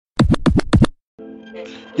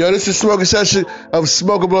Yo, this is Smoking Session of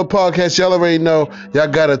Smoking Blood Podcast. Y'all already know. Y'all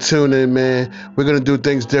gotta tune in, man. We're gonna do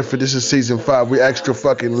things different. This is season 5. We extra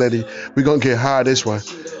fucking litty. We gonna get high this one.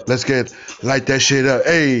 Let's light that shit up.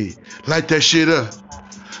 Hey, light that shit up.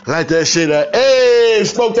 Light that shit up. Hey,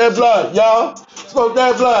 smoke that blood, y'all. Smoke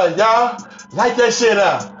that blood, y'all. Light that shit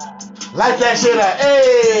up. Light that shit up.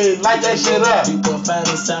 Hey, light that shit up.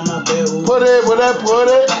 Put it.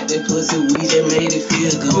 That pussy weed that made it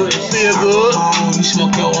feel good. Feel good. You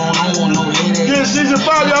smoke your own, I don't want no headache. Get season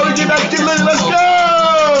 5, y'all. Let's get lit. Let's go.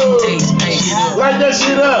 Light that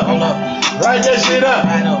shit up. Light that shit up.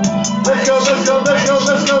 Let's go.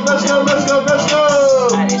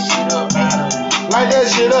 Light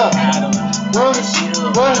that shit up. What?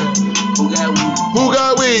 Who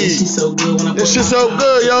got weed? This shit so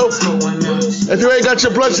good, yo. If you ain't got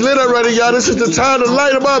your blunts lit already, y'all, this is the time to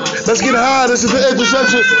light them up. Let's get high. This is the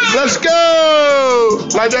intersection. Let's go.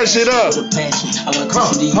 Light that shit up.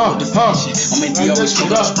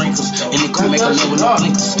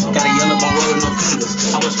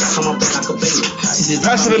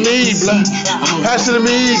 Pass it to me, blood. Pass it to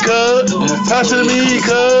me, cuz. Pass it to me,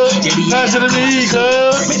 cuz. Pass it to me,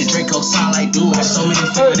 cuz. Made the Draco sound like dude. So many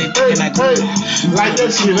people they thinking like light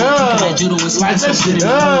that shit up. Light that shit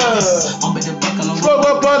up. Smoke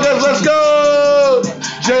Up Podcast, let's go.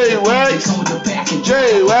 J-Wax.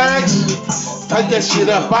 Light that shit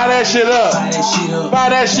up. Buy that shit up. Buy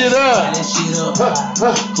that shit up.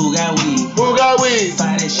 Who got weed? Who got weed?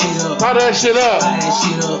 Buy that shit up. Buy that shit up.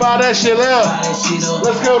 Buy that shit up.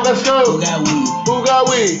 Let's go. Who got weed? Who got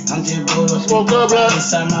weed? I'm just bored of Smoke up, blood.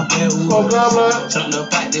 inside my bed. Smoke up, blood. Turned up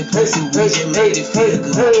like that pussy weed that made it feel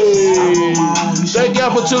good. Thank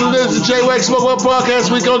y'all for tuning in to J-Wax Smoke Up Podcast.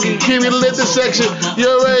 We gonna keep you lit this section. You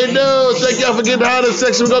already know. Thank y'all for getting out of this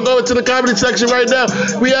section. We're gonna go into the comedy section right now.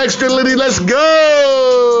 We extra litty. Let's go.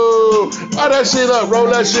 Roll that shit up. Roll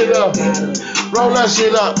that shit up. Roll that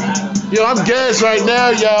shit up. Yo, I'm gassed right now,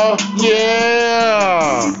 y'all.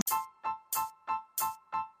 Yeah.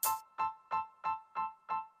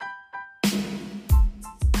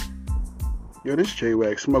 Yo, this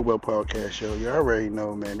J-Wax Smoke Up Podcast, yo. You already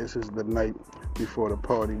know, man. This is the night before the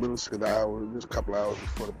party. We're just a couple hours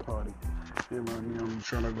before the party. You know what I mean? I'm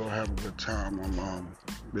trying to go have a good time. I'm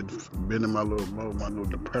been in my little mode, my little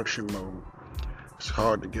depression mode. It's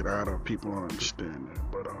hard to get out of. People don't understand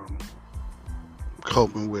that, but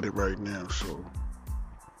coping with it right now. So,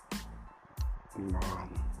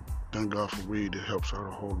 thank God for weed. It helps out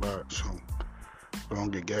a whole lot. So,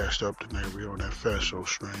 don't get gassed up tonight. We on that Fatso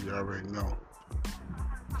strain. You already know.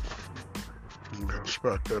 You gotta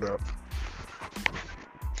spark that up.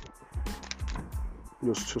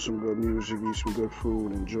 Listen to some good music, eat some good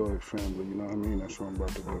food, enjoy it, family. You know what I mean? That's what I'm about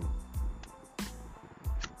to do.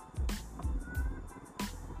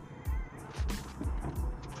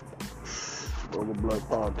 Over Blood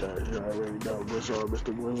Podcast, y'all already know.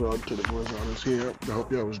 Mr. Grizzard to the Grizzard is here. I hope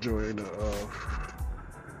y'all was enjoying the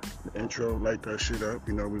intro. Light that shit up.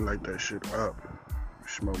 You know, we light that shit up. We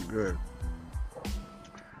smoke good.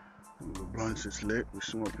 And the blunts is lit. We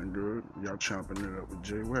smoking good. Y'all chomping it up with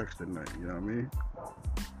J-Wax tonight. You know what I mean?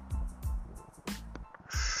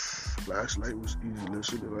 Last night was easy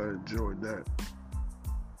listening. I enjoyed that.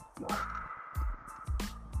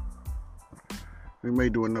 We may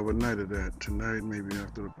do another night of that tonight, maybe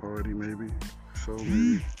after the party, maybe. So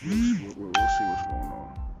maybe we'll see what's going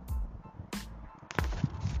on.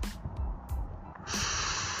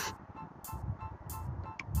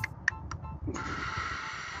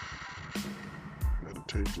 Gotta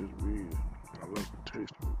taste this weed. I love the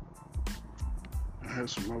taste of it. I had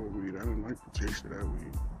some other weed. I didn't like the taste of that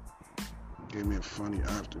weed. It gave me a funny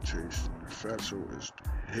aftertaste. The Fatso is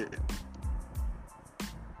hitting.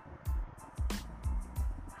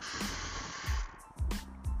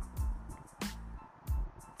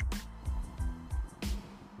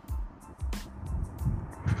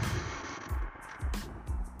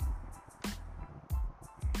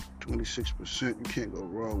 %, you can't go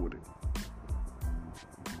wrong with it.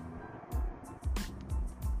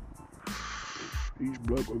 Each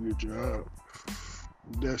blood will get you out.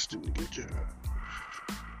 Destined to get you out.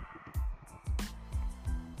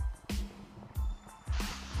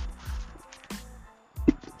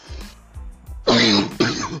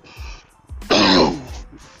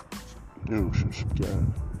 Damn, shit's got.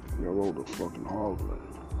 I rolled a fucking hog leg.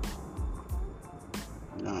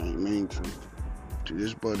 I ain't mean to.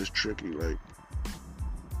 This bud is tricky, like,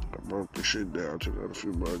 I broke the shit down, took out a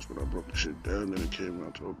few buds, but I broke the shit down, then it came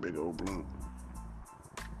out to a big old blunt.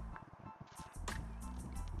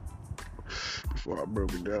 Before I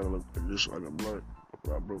broke it down, it looked just like a blunt.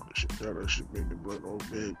 Before I broke the shit down, that shit made the blunt all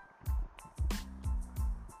big.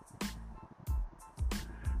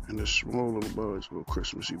 And the small little buds, little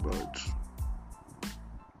Christmassy buds.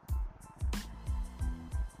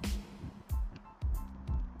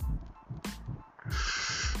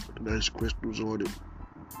 Nice crystals on it.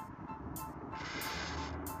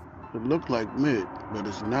 It looked like mint, but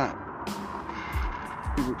it's not.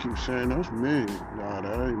 People keep saying that's mint. Nah,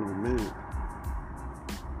 that ain't no mint.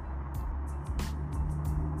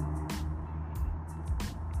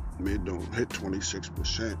 Mint don't hit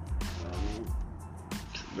 26%.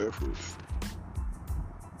 Difference.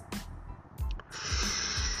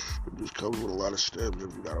 It just comes with a lot of stems.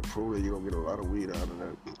 If you got a prune it, you don't get a lot of weed out of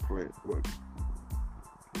that plant. But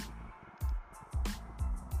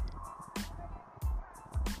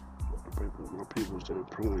my people's didn't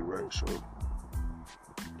prune it right, so you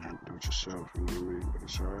have to do it yourself, you know what I mean? But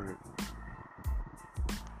it's alright.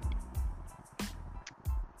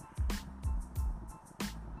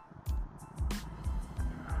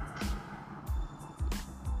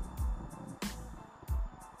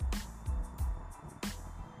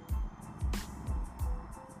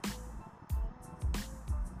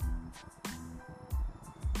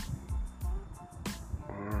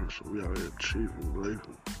 So we out here achieving,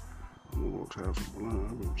 blazing. I'm gonna have some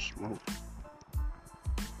blunt. I've been smoking.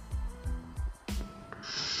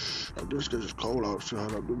 I just because it's cold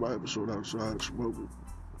outside. I do my episode outside smoking.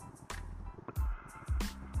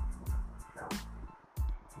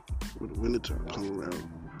 When the wintertime come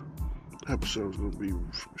around, the episode's gonna be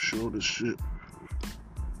short as shit.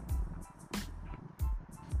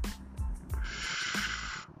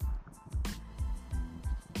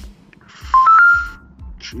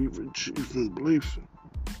 Chiefin' Bleefin'.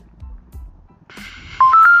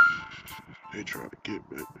 They try to get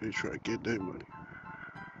back. They try to get their money.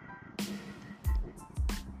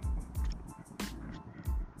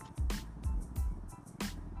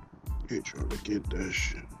 They trying to get that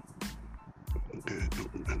shit. Okay, no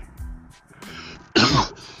money.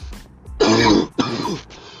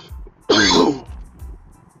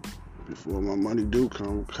 Before my money do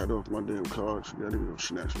come, cut off my damn cards. You gotta go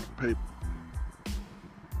snatch my paper.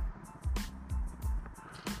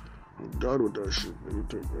 I'm done with that shit, man. You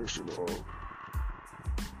take that shit off.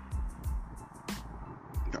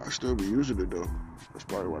 I still be using it though. That's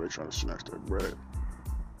probably why they trying to snatch that bread.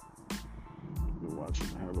 Been watching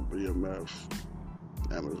hella BMF,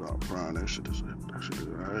 Amazon Prime. That shit is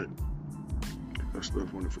alright. That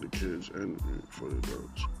stuff only for the kids and for the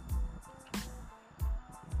adults.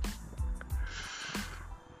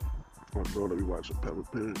 My daughter be watching Peppa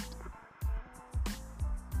Pig.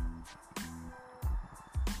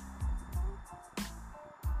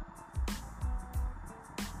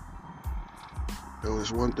 There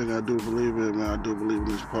was one thing I do believe in, man. I do believe in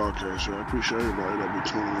this podcast, so I appreciate everybody that be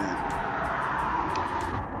tuning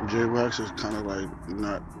in. J-Wax is kind of like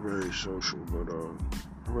not very social, but I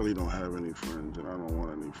really don't have any friends, and I don't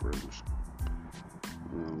want any friends.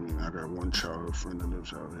 You know what I mean? I got one childhood friend that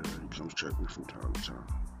lives out here. He comes check me from time to time.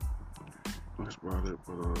 That's about it,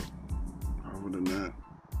 but other than that,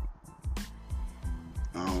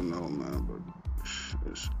 I don't know, man, but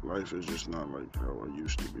life is just not like how it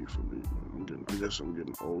used to be for me. I guess I'm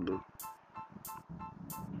getting older.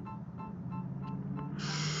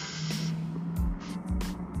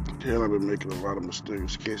 Hell, I've been making a lot of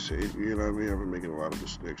mistakes. Can't say, you know what I mean? I've been making a lot of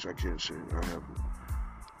mistakes. I can't say I haven't.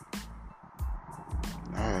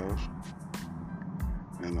 I have.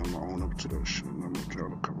 And I'm gonna own up to that shit, and I'm gonna try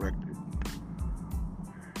to correct it.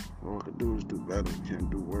 All I can do is do better. Can't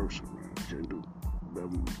do worse, man. Can't do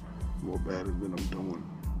more bad than I'm doing.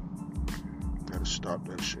 Gotta stop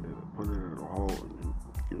that shit and put it in a hole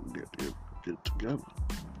and get together.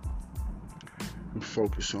 And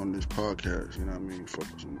focus on this podcast, you know what I mean?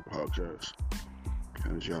 Focus on the podcast.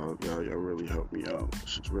 Cause y'all really help me out.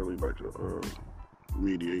 This is really like a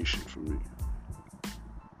mediation for me.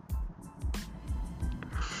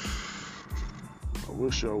 I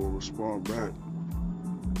wish y'all would respond back.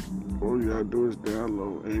 All you gotta do is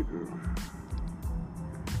download Anchor.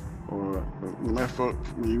 Or, matter of fact,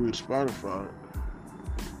 when you in Spotify,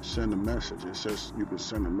 send a message. It says you can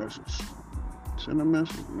send a message. Send a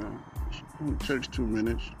message, man. It takes 2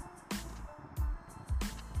 minutes.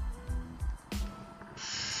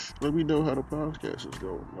 Let me know how the podcast is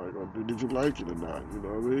going. Like, did you like it or not? You know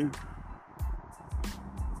what I mean?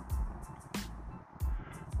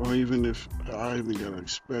 Or even if I even got a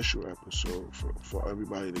special episode for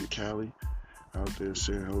everybody in Cali, out there in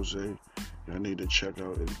San Jose, y'all need to check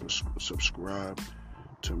out and subscribe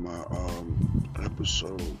to my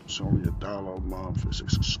episode. It's only $1 a month. It's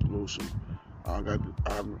exclusive.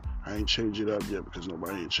 I ain't changed it up yet because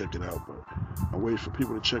nobody ain't checked it out, but I'm waiting for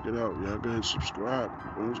people to check it out. Y'all go ahead and subscribe.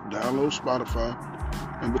 Download Spotify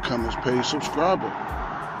and become a paid subscriber.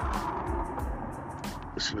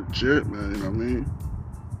 It's legit, man, you know what I mean?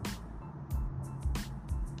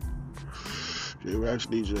 J-Wax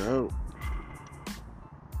needs your help.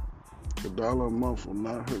 $1 a month will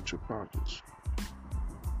not hurt your pockets.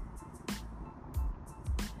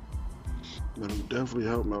 But it'll definitely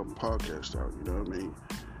help my podcast out, you know what I mean?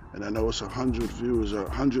 And I know it's 100 viewers,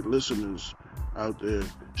 100 listeners out there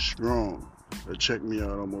strong that check me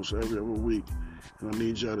out almost every other week. And I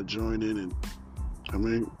need y'all to join in and,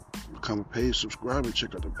 become a paid subscriber,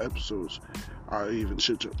 check out the episodes. I even,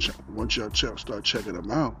 once y'all start checking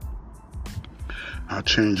them out, I'll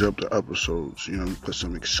change up the episodes, put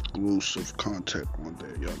some exclusive content on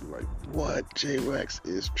there. Y'all be like, what? J-Wax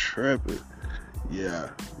is tripping. Yeah,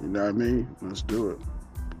 you know what I mean? Let's do it.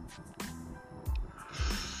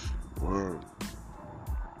 Word.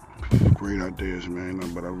 Great ideas, man.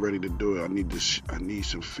 But I'm ready to do it. I need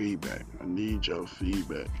some feedback. I need y'all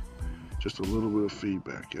feedback. Just a little bit of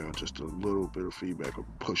feedback, y'all. Just a little bit of feedback will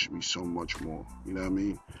push me so much more. You know what I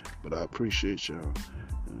mean? But I appreciate y'all.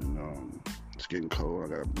 And it's getting cold. I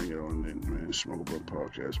gotta bring it on in, man. Smoke Blunt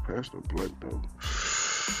Podcast. Pass the blunt, though.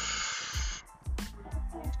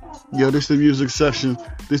 Yo, this the music session.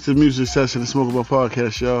 This the music session of Smoke Blunt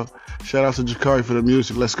Podcast, y'all. Shout out to Jakari for the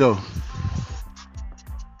music. Let's go.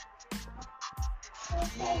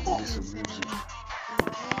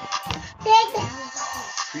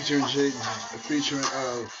 Featuring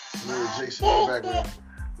Lil Jason in the background.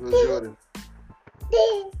 Lil Jordan.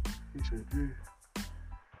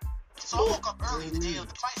 So I woke up early the day of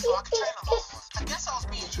the fight so I could train a little more. I guess I was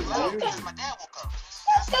being too loud because my dad woke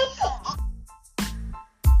up.